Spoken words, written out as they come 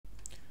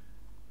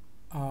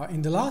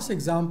In the last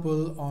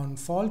example on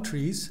fault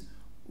trees,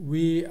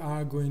 we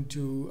are going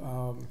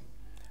to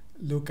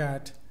look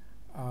at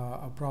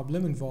a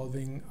problem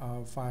involving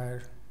a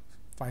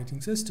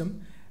firefighting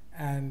system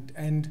and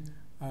end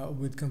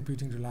with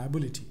computing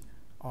reliability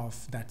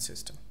of that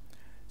system.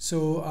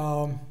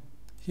 So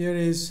here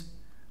is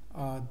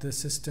the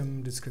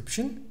system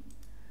description.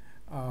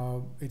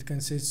 It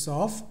consists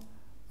of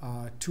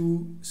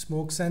two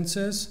smoke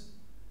sensors,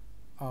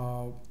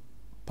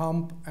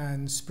 pump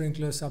and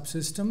sprinkler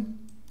subsystem,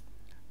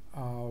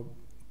 a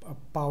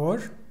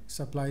power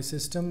supply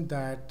system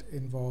that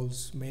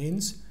involves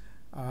mains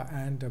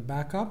and a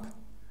backup,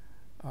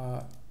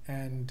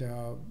 and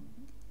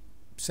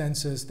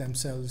sensors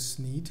themselves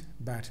need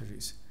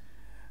batteries.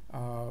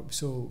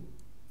 So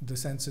the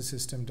sensor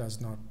system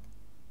does not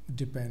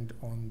depend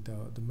on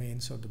the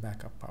mains or the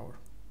backup power.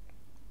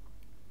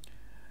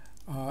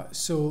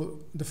 So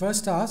the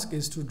first task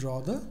is to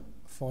draw the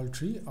fault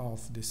tree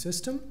of the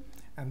system,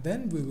 and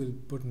then we will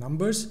put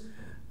numbers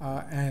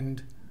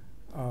and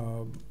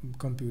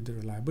compute the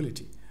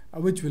reliability,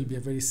 which will be a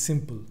very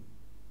simple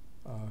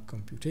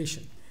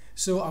computation.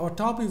 So our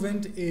top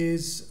event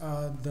is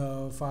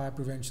the fire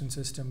prevention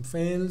system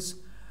fails,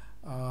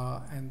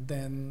 and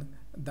then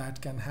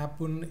that can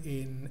happen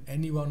in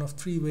any one of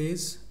three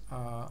ways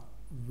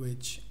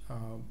which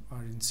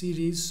are in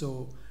series.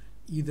 So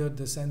either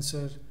the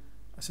sensor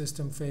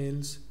system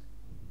fails,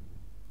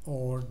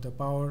 or the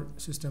power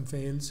system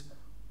fails,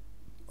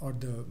 or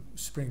the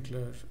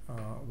sprinkler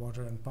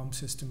water and pump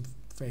system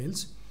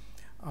fails.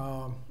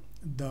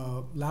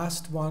 The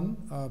last one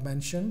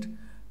mentioned,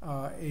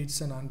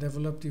 it's an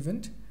undeveloped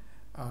event,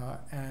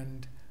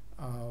 and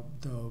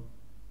the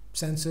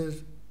sensor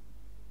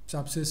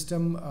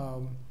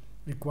subsystem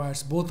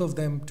requires both of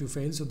them to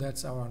fail. So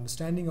that's our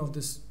understanding of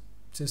this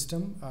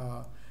system.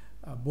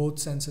 Both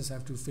sensors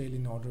have to fail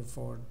in order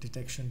for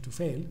detection to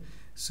fail.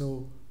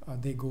 So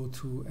they go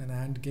through an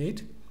AND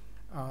gate.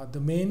 The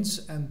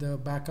mains and the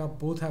backup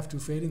both have to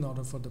fail in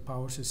order for the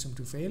power system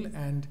to fail,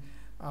 and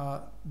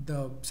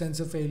the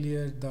sensor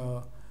failure,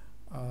 the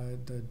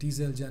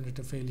diesel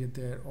generator failure,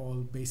 they're all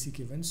basic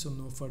events, so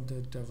no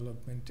further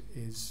development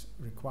is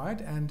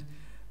required. And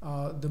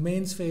the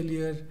mains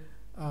failure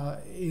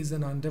is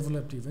an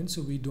undeveloped event,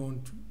 so we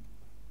don't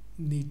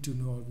need to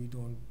know, or we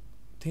don't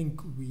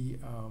think we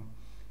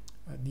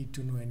need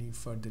to know any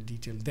further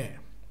detail there.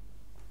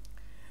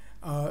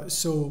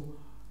 So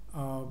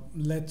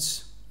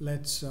let's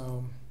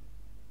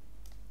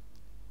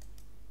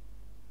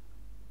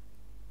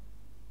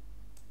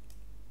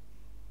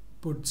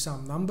put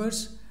some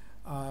numbers.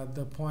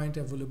 The point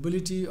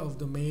availability of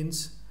the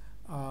mains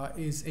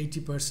is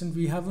 80%.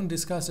 We haven't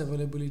discussed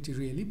availability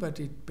really, but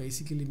it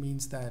basically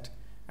means that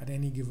at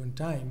any given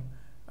time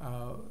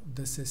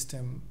the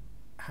system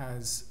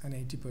has an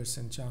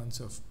 80% chance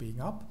of being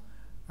up,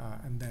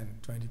 and then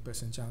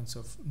 20% chance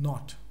of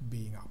not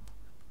being up.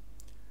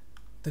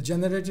 The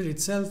generator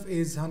itself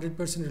is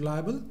 100%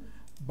 reliable,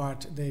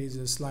 but there is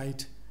a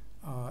slight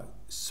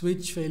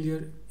switch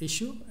failure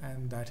issue,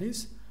 and that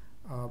is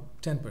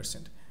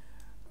 10%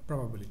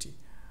 probability.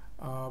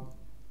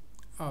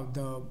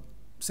 The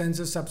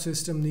sensor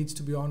subsystem needs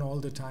to be on all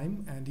the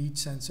time, and each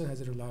sensor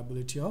has a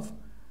reliability of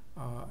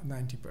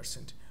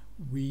 90%.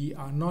 We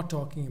are not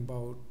talking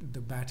about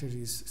the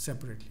batteries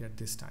separately at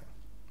this time.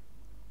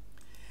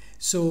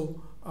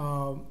 So,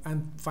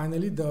 and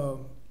finally, the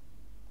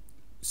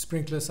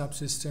sprinkler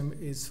subsystem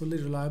is fully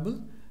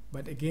reliable,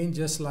 but again,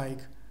 just like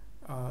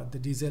the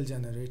diesel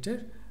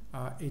generator,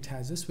 it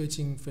has a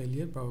switching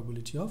failure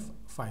probability of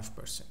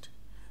 5%.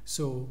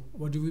 So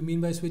what do we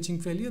mean by switching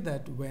failure?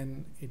 That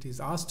when it is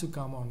asked to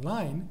come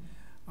online,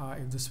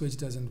 if the switch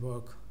doesn't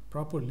work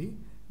properly,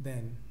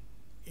 then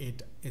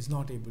it is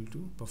not able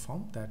to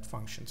perform that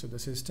function. So the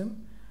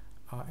system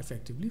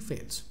effectively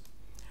fails.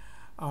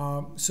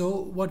 So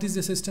what is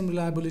the system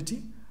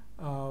reliability?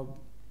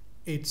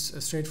 It's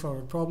a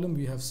straightforward problem.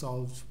 We have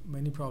solved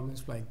many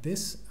problems like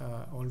this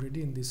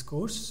already in this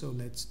course, so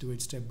let's do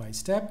it step by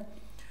step.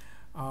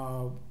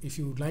 If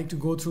you would like to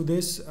go through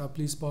this,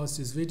 please pause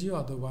this video.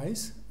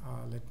 Otherwise,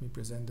 let me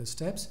present the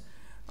steps.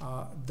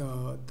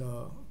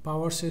 The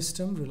power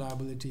system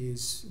reliability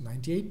is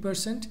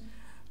 98%.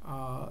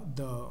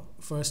 The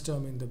first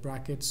term in the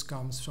brackets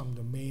comes from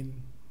the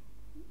main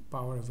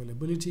power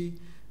availability.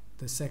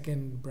 The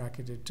second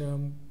bracketed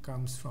term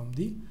comes from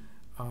the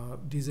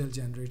diesel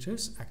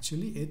generators.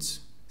 Actually,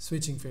 its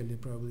switching failure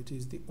probability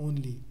is the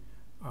only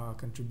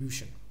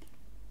contribution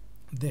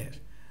there.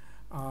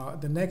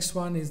 The next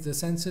one is the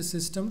sensor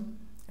system,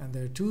 and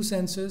there are two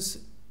sensors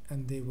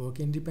and they work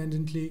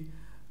independently.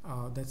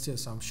 That's the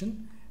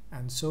assumption,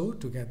 and so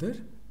together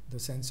the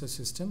sensor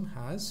system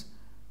has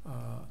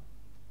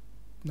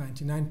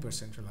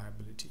 99%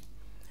 reliability.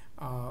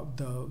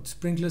 The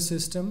sprinkler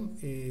system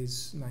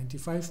is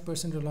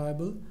 95%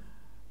 reliable.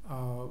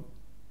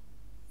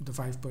 The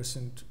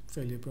 5%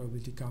 failure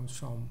probability comes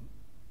from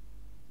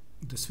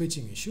the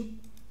switching issue.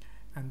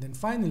 And then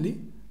finally,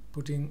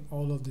 putting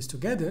all of this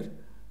together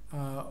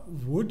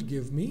would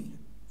give me,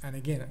 and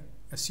again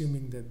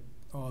assuming that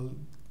all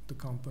the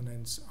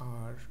components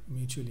are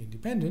mutually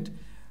independent,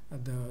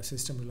 the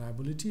system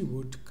reliability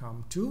would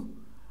come to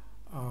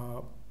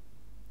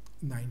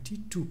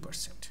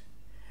 92%.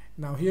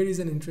 Now here is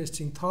an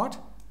interesting thought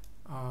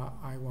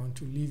I want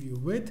to leave you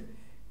with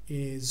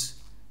is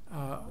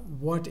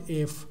what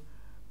if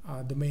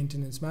the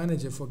maintenance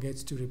manager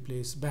forgets to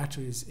replace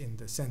batteries in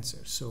the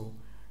sensor? So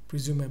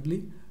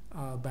presumably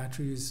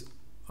batteries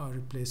are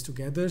replaced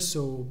together,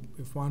 so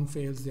if one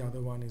fails, the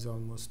other one is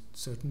almost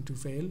certain to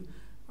fail.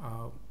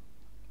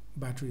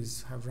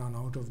 Batteries have run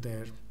out of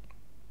their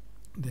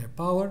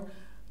power.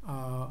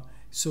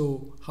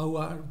 So how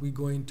are we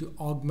going to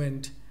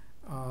augment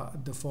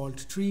the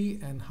fault tree,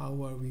 and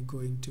how are we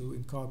going to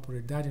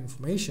incorporate that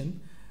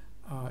information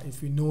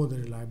if we know the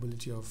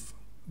reliability of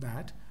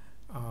that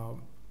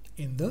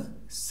in the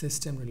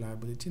system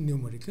reliability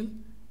numerical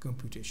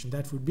computation?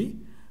 That would be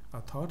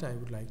a thought I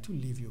would like to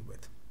leave you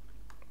with.